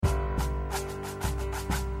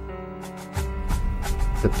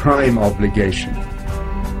The prime obligation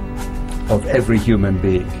of every human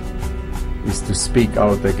being is to speak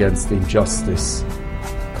out against injustice.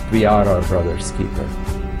 We are our brother's keeper.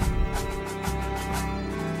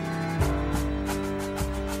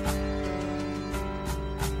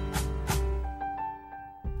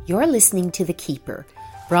 You're listening to The Keeper,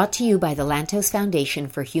 brought to you by the Lantos Foundation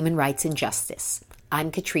for Human Rights and Justice.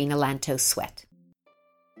 I'm Katrina Lantos Sweat.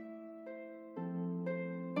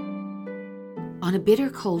 On a bitter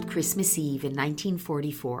cold Christmas Eve in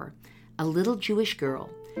 1944, a little Jewish girl,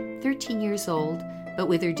 13 years old, but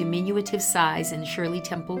with her diminutive size and Shirley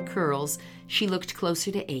Temple curls, she looked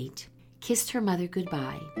closer to 8, kissed her mother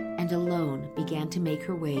goodbye, and alone began to make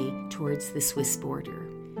her way towards the Swiss border.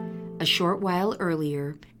 A short while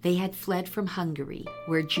earlier, they had fled from Hungary,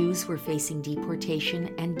 where Jews were facing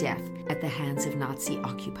deportation and death at the hands of Nazi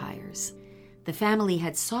occupiers. The family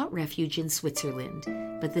had sought refuge in Switzerland,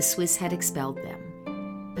 but the Swiss had expelled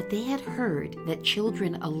them. But they had heard that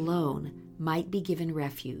children alone might be given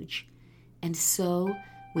refuge, and so,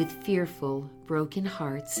 with fearful, broken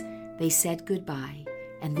hearts, they said goodbye,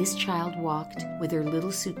 and this child walked with her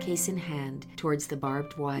little suitcase in hand towards the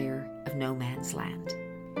barbed wire of no man's land.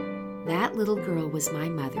 That little girl was my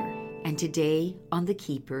mother, and today, on The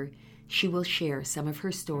Keeper, she will share some of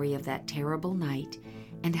her story of that terrible night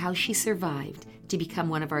and how she survived to become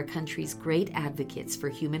one of our country's great advocates for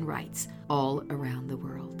human rights all around the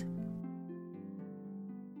world.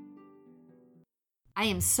 I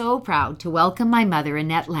am so proud to welcome my mother,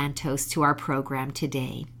 Annette Lantos, to our program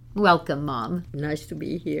today. Welcome, Mom. Nice to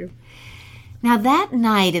be here. Now, that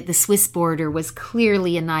night at the Swiss border was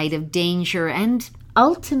clearly a night of danger and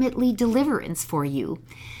ultimately deliverance for you.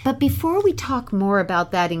 But before we talk more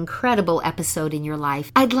about that incredible episode in your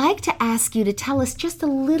life, I'd like to ask you to tell us just a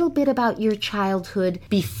little bit about your childhood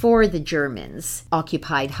before the Germans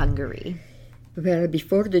occupied Hungary. Well,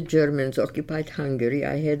 before the Germans occupied Hungary,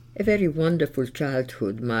 I had a very wonderful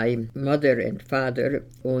childhood. My mother and father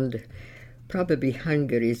owned probably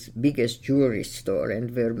Hungary's biggest jewelry store,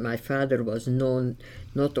 and where my father was known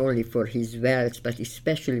not only for his wealth, but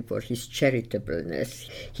especially for his charitableness.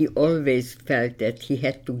 He always felt that he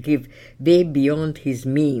had to give way beyond his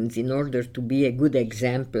means in order to be a good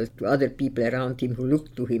example to other people around him who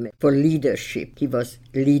looked to him for leadership. He was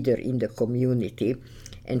a leader in the community,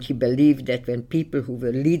 and he believed that when people who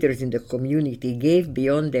were leaders in the community gave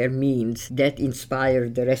beyond their means, that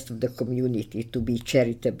inspired the rest of the community to be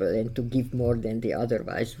charitable and to give more than they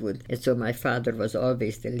otherwise would. And so my father was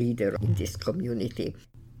always the leader in this community.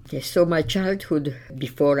 So my childhood,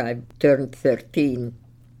 before I turned 13,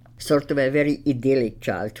 sort of a very idyllic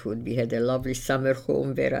childhood. We had a lovely summer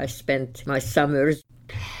home where I spent my summers.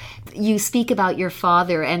 You speak about your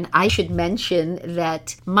father, and I should mention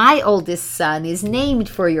that my oldest son is named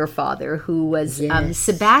for your father, who was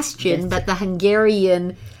Sebastian, but the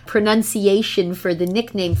Hungarian pronunciation for the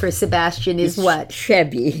nickname for Sebastian is what?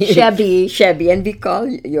 Shebby. Shebby. Shebby, and we call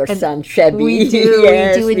your son Shebby. We do,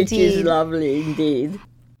 yes, we do which indeed. is lovely indeed.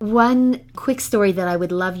 One quick story that I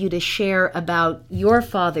would love you to share about your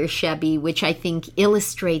father, Shebby, which I think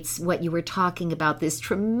illustrates what you were talking about, this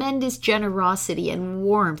tremendous generosity and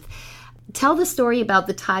warmth. Tell the story about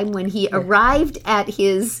the time when he arrived at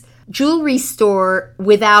his jewelry store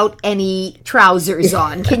without any trousers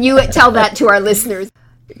on. Can you tell that to our listeners?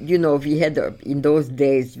 You know, we had, in those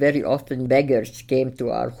days, very often beggars came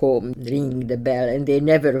to our home, ringing the bell, and they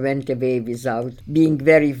never went away without being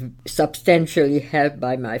very substantially helped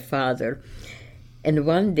by my father. And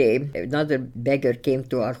one day, another beggar came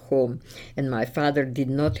to our home, and my father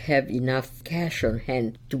did not have enough cash on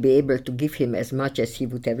hand to be able to give him as much as he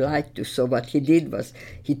would have liked to. So what he did was,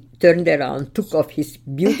 he turned around, took off his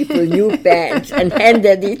beautiful new pants and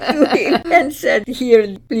handed it to him and said,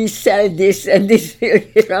 "Here, please sell this, and this will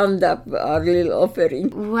round up our little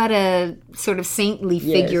offering." What a sort of saintly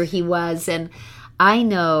figure he was. And I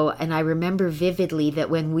know, and I remember vividly,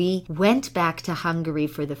 that when we went back to Hungary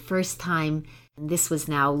for the first time, this was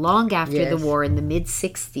now long after the war in the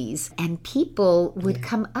mid-60s, and people would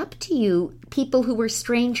come up to you, people who were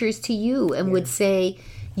strangers to you, and would say,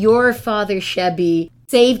 "Your father, Shebby,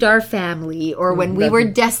 saved our family," or "when we were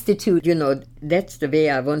destitute." You know, that's the way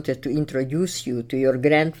I wanted to introduce you to your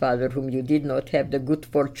grandfather, whom you did not have the good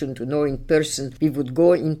fortune to know in person. We would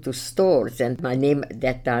go into stores, and my name at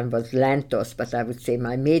that time was Lantos, but I would say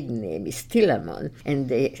my maiden name is Tilemon. And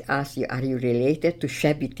they asked you, "Are you related to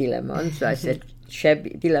Shebby Tilemon?" So I said,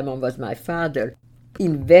 Shebby Tilemon was my father.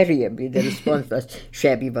 Invariably, the response was,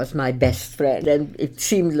 Shabby was my best friend. And it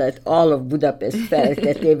seemed like all of Budapest felt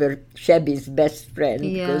that they were Shabby's best friend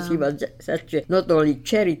because he was such a, not only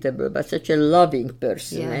charitable, but such a loving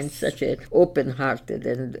person and such an open-hearted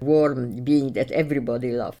and warm being that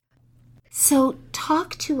everybody loved. So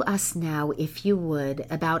talk to us now, if you would,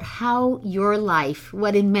 about how your life,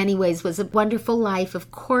 what in many ways was a wonderful life,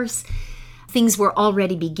 of course, things were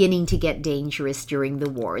already beginning to get dangerous during the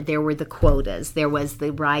war. There were the quotas. There was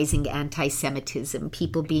the rising anti-Semitism,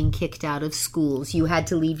 people being kicked out of schools. You had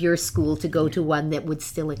to leave your school to go to one that would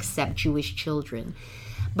still accept Jewish children.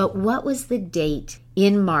 But what was the date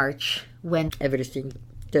in March when everything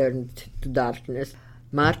turned to darkness?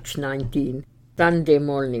 March 19, Sunday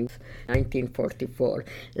morning, 1944.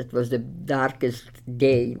 That was the darkest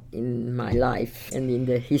day in my life and in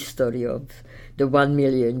the history of the 1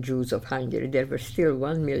 million Jews of Hungary. There were still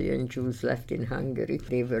 1 million Jews left in Hungary.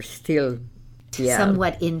 They were still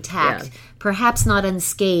somewhat intact, perhaps not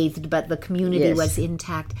unscathed, but the community was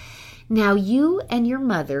intact. Now, you and your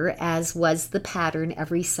mother, as was the pattern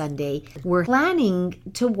every Sunday, were planning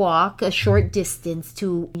to walk a short distance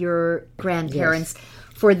to your grandparents'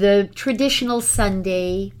 for the traditional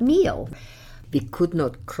Sunday meal. We could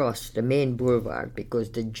not cross the main boulevard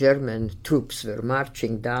because the German troops were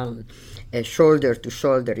marching down shoulder to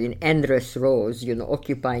shoulder in endless rows,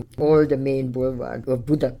 occupying all the main boulevard of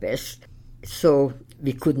Budapest. So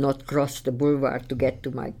we could not cross the boulevard to get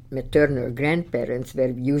to my maternal grandparents, where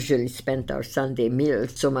we usually spent our Sunday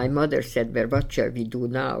meals. So my mother said, well, what shall we do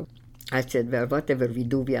now? I said, well, whatever we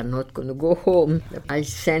do, we are not going to go home. I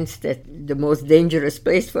sensed that the most dangerous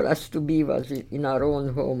place for us to be was in our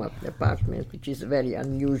own home apartment, which is very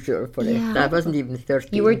unusual for us. I wasn't even 13.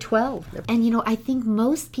 You were 12. And, I think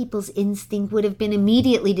most people's instinct would have been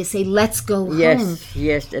immediately to say, let's go home.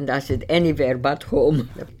 Yes, and I said, anywhere but home.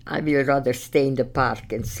 I will rather stay in the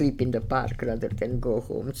park and sleep in the park rather than go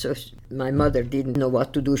home. So my mother didn't know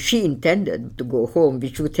what to do. She intended to go home,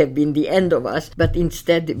 which would have been the end of us, but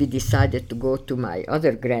instead we decided to go to my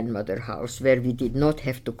other grandmother's house, where we did not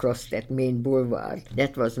have to cross that main boulevard.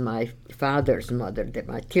 That was my father's mother,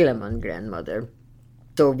 my Tilleman grandmother.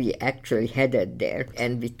 So we actually headed there,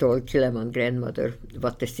 and we told Tilleman grandmother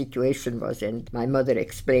what the situation was, and my mother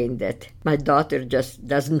explained that my daughter just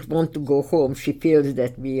doesn't want to go home. She feels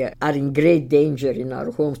that we are in great danger in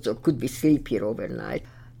our home, so could we sleep here overnight?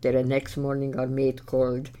 The next morning our maid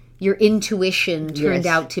called. Your intuition turned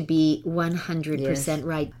out to be 100%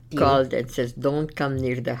 right. Called and says, don't come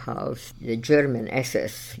near the house. The German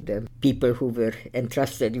SS, the people who were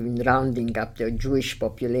entrusted in rounding up the Jewish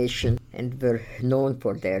population and were known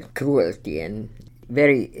for their cruelty and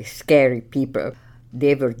very scary people,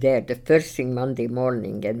 they were there the first thing Monday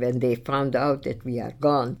morning, and when they found out that we are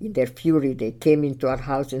gone, in their fury they came into our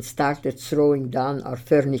house and started throwing down our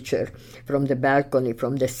furniture from the balcony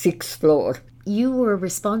from the 6th floor. You were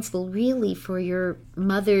responsible really for your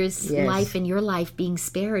mother's life and your life being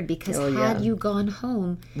spared, because had you gone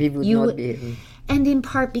home, we would not be. And in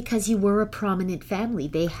part because you were a prominent family.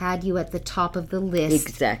 They had you at the top of the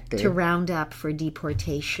list to round up for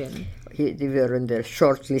deportation. We were on the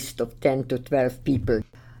short list of 10 to 12 people.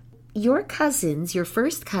 Your cousins, your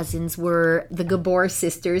first cousins, were the Gabor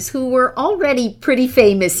sisters, who were already pretty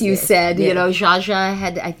famous, you said. Yes. Zsa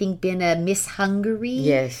had, I think, been a Miss Hungary.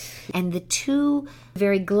 Yes. And the two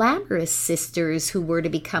very glamorous sisters who were to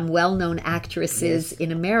become well-known actresses in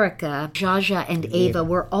America, Zsa and Eva,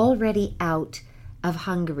 were already out of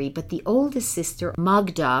Hungary, but the oldest sister,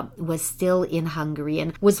 Magda, was still in Hungary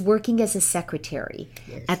and was working as a secretary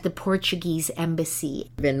at the Portuguese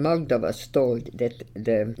embassy. When Magda was told that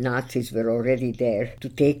the Nazis were already there to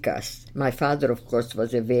take us, my father, of course,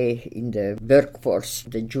 was away in the workforce,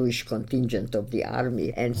 the Jewish contingent of the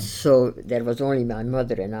army, and so there was only my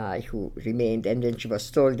mother and I who remained, and then she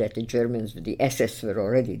was told that the Germans, the SS, were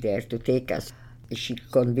already there to take us. She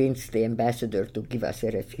convinced the ambassador to give us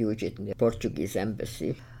a refuge in the Portuguese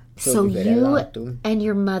embassy. So you and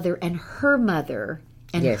your mother and her mother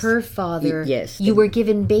and her father, you were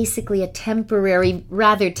given basically a temporary,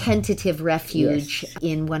 rather tentative refuge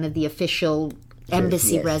in one of the official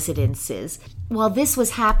embassy residences. While this was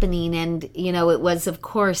happening, and, it was, of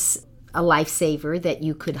course, a lifesaver that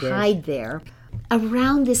you could hide there.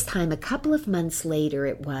 Around this time, a couple of months later,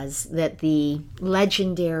 it was that the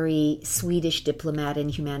legendary Swedish diplomat and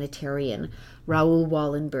humanitarian Raoul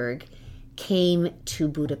Wallenberg came to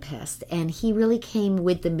Budapest, and he really came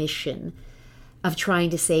with the mission of trying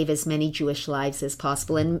to save as many Jewish lives as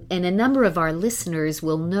possible. And a number of our listeners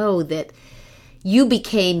will know that you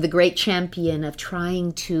became the great champion of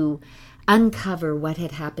trying to uncover what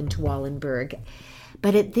had happened to Wallenberg.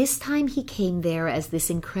 But at this time he came there as this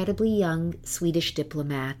incredibly young Swedish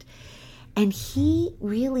diplomat, and he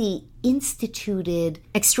really instituted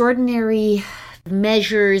extraordinary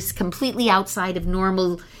measures completely outside of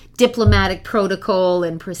normal diplomatic protocol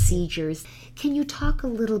and procedures. Can you talk a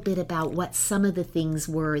little bit about what some of the things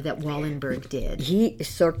were that Wallenberg did? He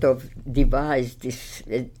sort of devised this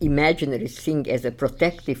imaginary thing as a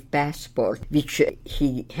protective passport, which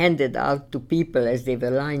he handed out to people as they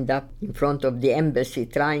were lined up in front of the embassy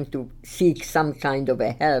trying to seek some kind of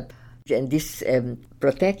a help. And this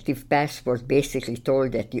protective passport basically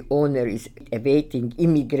told that the owner is awaiting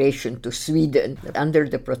immigration to Sweden under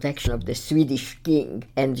the protection of the Swedish king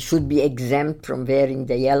and should be exempt from wearing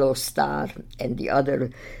the yellow star and the other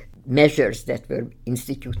measures that were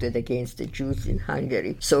instituted against the Jews in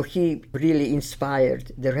Hungary. So he really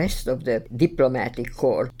inspired the rest of the diplomatic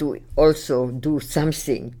corps to also do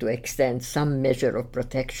something to extend some measure of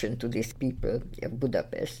protection to these people of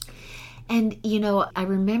Budapest. And, I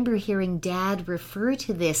remember hearing Dad refer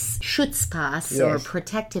to this Schutzpass, or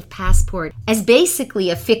protective passport, as basically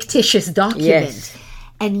a fictitious document. Yes.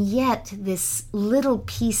 And yet, this little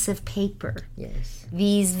piece of paper,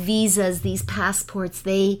 these visas, these passports,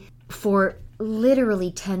 they, for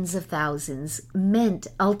literally tens of thousands, meant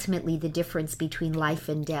ultimately the difference between life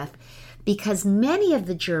and death. Because many of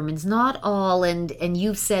the Germans, not all, and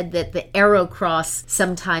you've said that the Arrow Cross,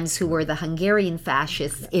 sometimes who were the Hungarian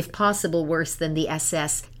fascists, if possible worse than the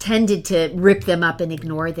SS, tended to rip them up and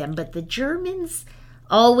ignore them. But the Germans,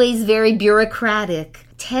 always very bureaucratic,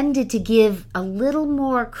 tended to give a little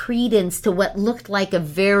more credence to what looked like a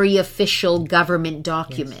very official government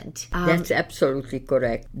document. Yes. That's absolutely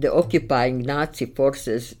correct. The occupying Nazi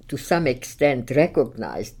forces, to some extent,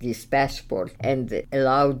 recognized this passport and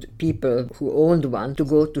allowed people who owned one to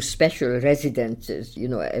go to special residences.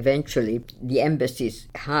 Eventually, the embassies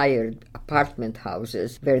hired apartment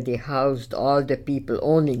houses where they housed all the people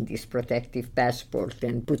owning this protective passport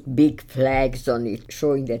and put big flags on it,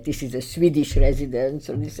 showing that this is a Swedish residence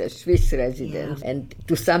or this is a Swiss residence. And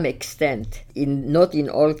to some extent, not in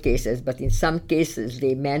all cases, but in some cases,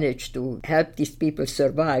 they managed to help these people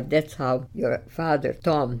survive. That's how your father,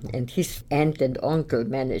 Tom, and his aunt and uncle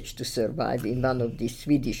managed to survive in one of these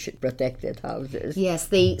Swedish protected houses. Yes,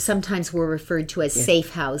 they sometimes were referred to as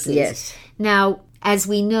safe houses. Yes. Now, as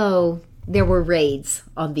we know, there were raids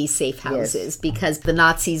on these safe houses because the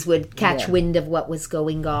Nazis would catch wind of what was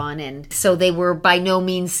going on, and so they were by no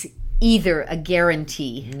means either a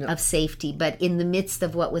guarantee of safety, but in the midst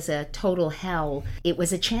of what was a total hell, it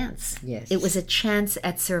was a chance. Yes. It was a chance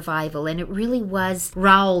at survival, and it really was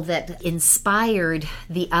Raoul that inspired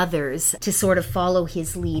the others to sort of follow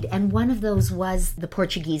his lead, and one of those was the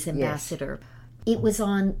Portuguese ambassador. It was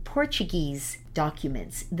on Portuguese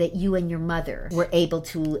documents that you and your mother were able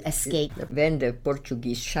to escape. When the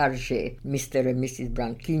Portuguese chargé, Mr. and Mrs.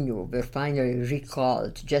 Branquinho, were finally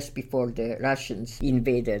recalled just before the Russians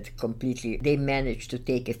invaded completely, they managed to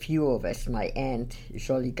take a few of us, my aunt,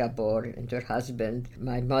 Jolie Gabor, and her husband,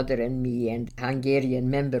 my mother and me, and Hungarian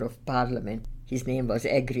member of parliament. His name was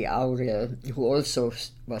Egri Aurel, who also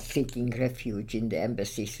was seeking refuge in the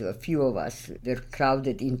embassy. So a few of us were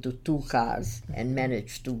crowded into 2 cars and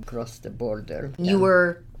managed to cross the border. You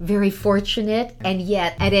were very fortunate, and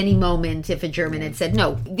yet at any moment, if a German had said,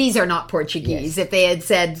 no, these are not Portuguese, if they had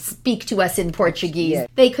said, speak to us in Portuguese,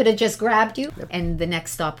 they could have just grabbed you, and the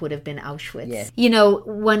next stop would have been Auschwitz.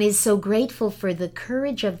 One is so grateful for the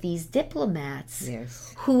courage of these diplomats,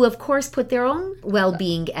 who of course put their own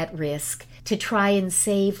well-being at risk to try and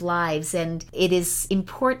save lives. And it is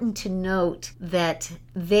important to note that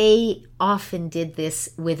they often did this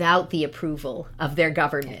without the approval of their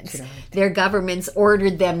governments. Right. Their governments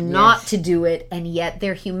ordered them not to do it, and yet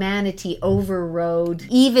their humanity overrode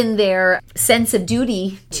even their sense of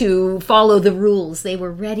duty to follow the rules. They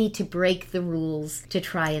were ready to break the rules to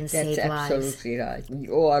try and save lives. That's absolutely right. We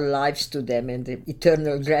owe our lives to them and the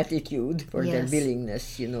eternal gratitude for their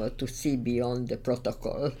willingness, to see beyond the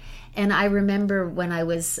protocol. And I remember when I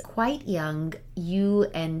was quite young, you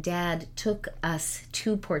and Dad took us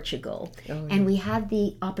to Portugal. And we had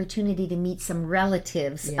the opportunity to meet some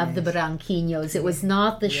relatives of the Branquinhos. It was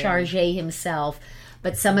not the chargé himself,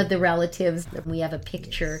 but some of the relatives. We have a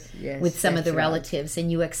picture with some of the relatives, and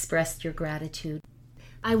you expressed your gratitude.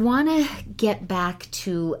 I want to get back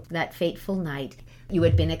to that fateful night. You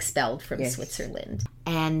had been expelled from Switzerland,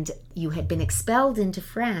 and you had been expelled into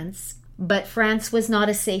France. But France was not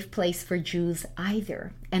a safe place for Jews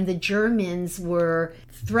either. And the Germans were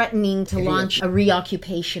threatening to launch a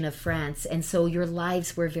reoccupation of France. And so your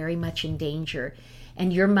lives were very much in danger.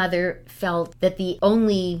 and your mother felt that the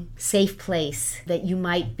only safe place that you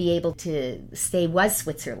might be able to stay was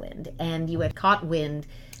Switzerland, and you had caught wind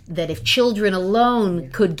that if children alone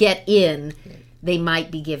could get in, they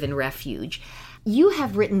might be given refuge. You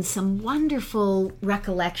have written some wonderful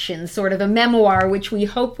recollections, sort of a memoir, which we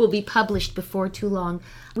hope will be published before too long.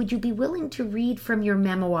 Would you be willing to read from your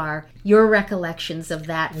memoir your recollections of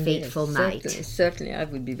that fateful night? Certainly, I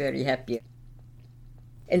would be very happy.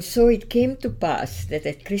 And so it came to pass that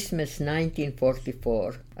at Christmas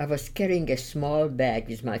 1944, I was carrying a small bag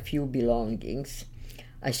with my few belongings.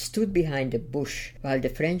 I stood behind a bush while the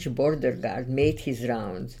French border guard made his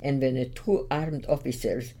rounds, and when the two armed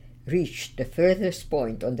officers reached the furthest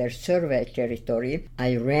point on their survey territory,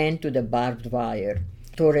 I ran to the barbed wire,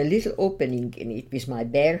 tore a little opening in it with my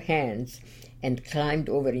bare hands, and climbed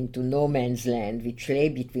over into no man's land which lay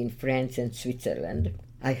between France and Switzerland.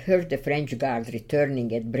 I heard the French guard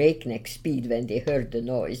returning at breakneck speed when they heard the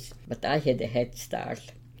noise, but I had a head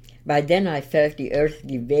start. By then I felt the earth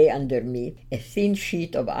give way under me, a thin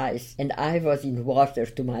sheet of ice, and I was in water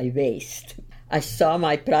to my waist. I saw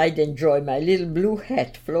my pride and joy, my little blue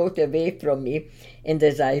hat, float away from me, and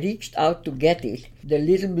as I reached out to get it, the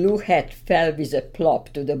little blue hat fell with a plop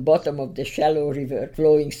to the bottom of the shallow river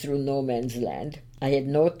flowing through no man's land. I had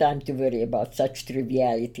no time to worry about such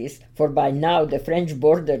trivialities, for by now the French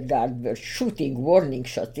border guard were shooting warning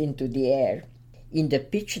shots into the air. In the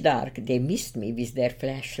pitch dark they missed me with their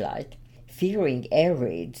flashlight. Fearing air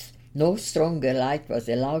raids, no stronger light was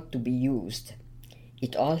allowed to be used.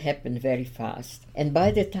 It all happened very fast, and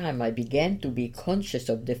by the time I began to be conscious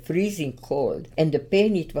of the freezing cold and the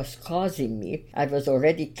pain it was causing me, I was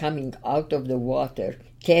already coming out of the water,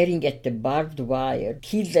 tearing at the barbed wire,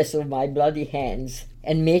 heedless of my bloody hands,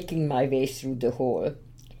 and making my way through the hole.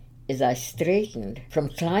 As I straightened from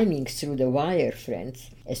climbing through the wire fence,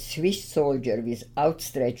 a Swiss soldier with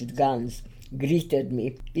outstretched guns greeted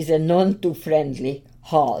me with a none too friendly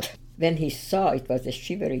 "halt." When he saw it was a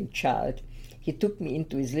shivering child, he took me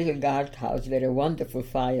into his little guardhouse where a wonderful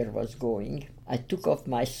fire was going. I took off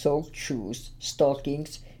my soaked shoes,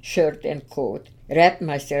 stockings, shirt and coat, wrapped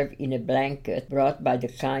myself in a blanket brought by the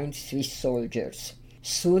kind Swiss soldiers.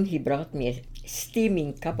 Soon he brought me a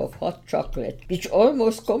steaming cup of hot chocolate, which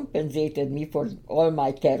almost compensated me for all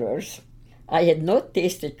my terrors. I had not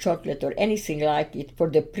tasted chocolate or anything like it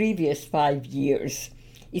for the previous 5 years.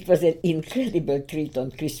 It was an incredible treat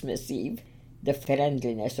on Christmas Eve. The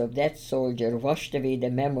friendliness of that soldier washed away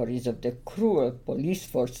the memories of the cruel police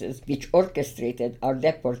forces which orchestrated our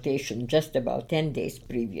deportation just about 10 days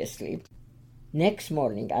previously. Next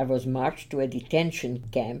morning I was marched to a detention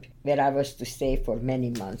camp where I was to stay for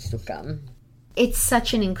many months to come. It's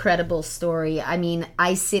such an incredible story. I mean,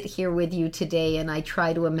 I sit here with you today and I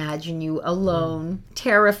try to imagine you alone,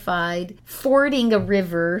 terrified, fording a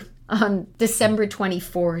river on December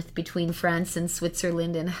 24th between France and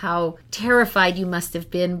Switzerland, and how terrified you must have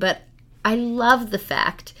been. But I love the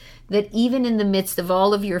fact that even in the midst of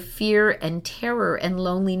all of your fear and terror and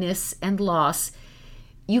loneliness and loss,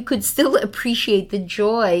 you could still appreciate the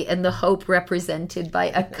joy and the hope represented by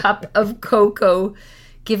a cup of cocoa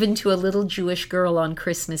given to a little Jewish girl on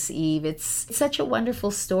Christmas Eve. It's such a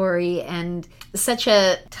wonderful story and such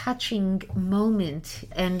a touching moment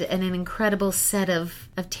and an incredible set of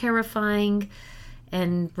terrifying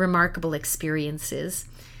and remarkable experiences.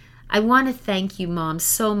 I want to thank you, Mom,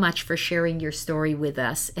 so much for sharing your story with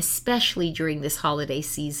us, especially during this holiday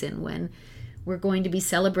season when we're going to be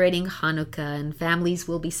celebrating Hanukkah and families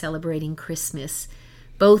will be celebrating Christmas,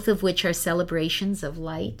 both of which are celebrations of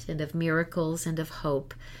light and of miracles and of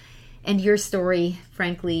hope. And your story,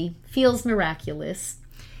 frankly, feels miraculous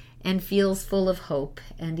and feels full of hope.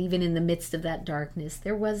 And even in the midst of that darkness,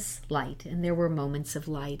 there was light and there were moments of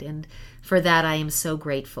light. And for that, I am so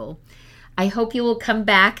grateful. I hope you will come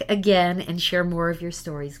back again and share more of your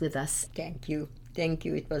stories with us. Thank you. Thank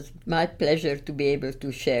you. It was my pleasure to be able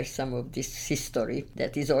to share some of this history.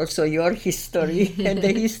 That is also your history and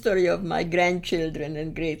the history of my grandchildren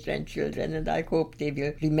and great-grandchildren. And I hope they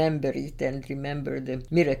will remember it and remember the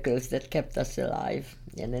miracles that kept us alive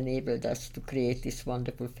and enabled us to create this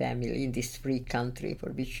wonderful family in this free country for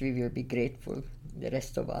which we will be grateful the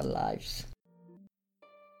rest of our lives.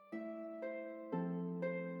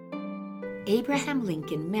 Abraham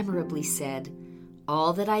Lincoln memorably said,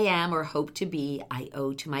 "All that I am or hope to be, I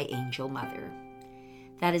owe to my angel mother."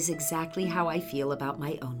 That is exactly how I feel about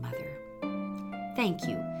my own mother. Thank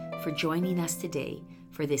you for joining us today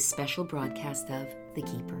for this special broadcast of The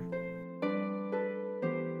Keeper.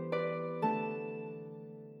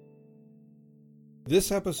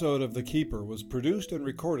 This episode of The Keeper was produced and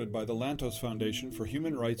recorded by the Lantos Foundation for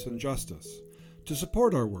Human Rights and Justice. To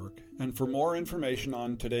support our work and for more information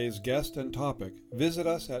on today's guest and topic, visit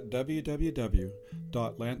us at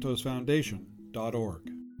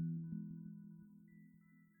www.lantosfoundation.org.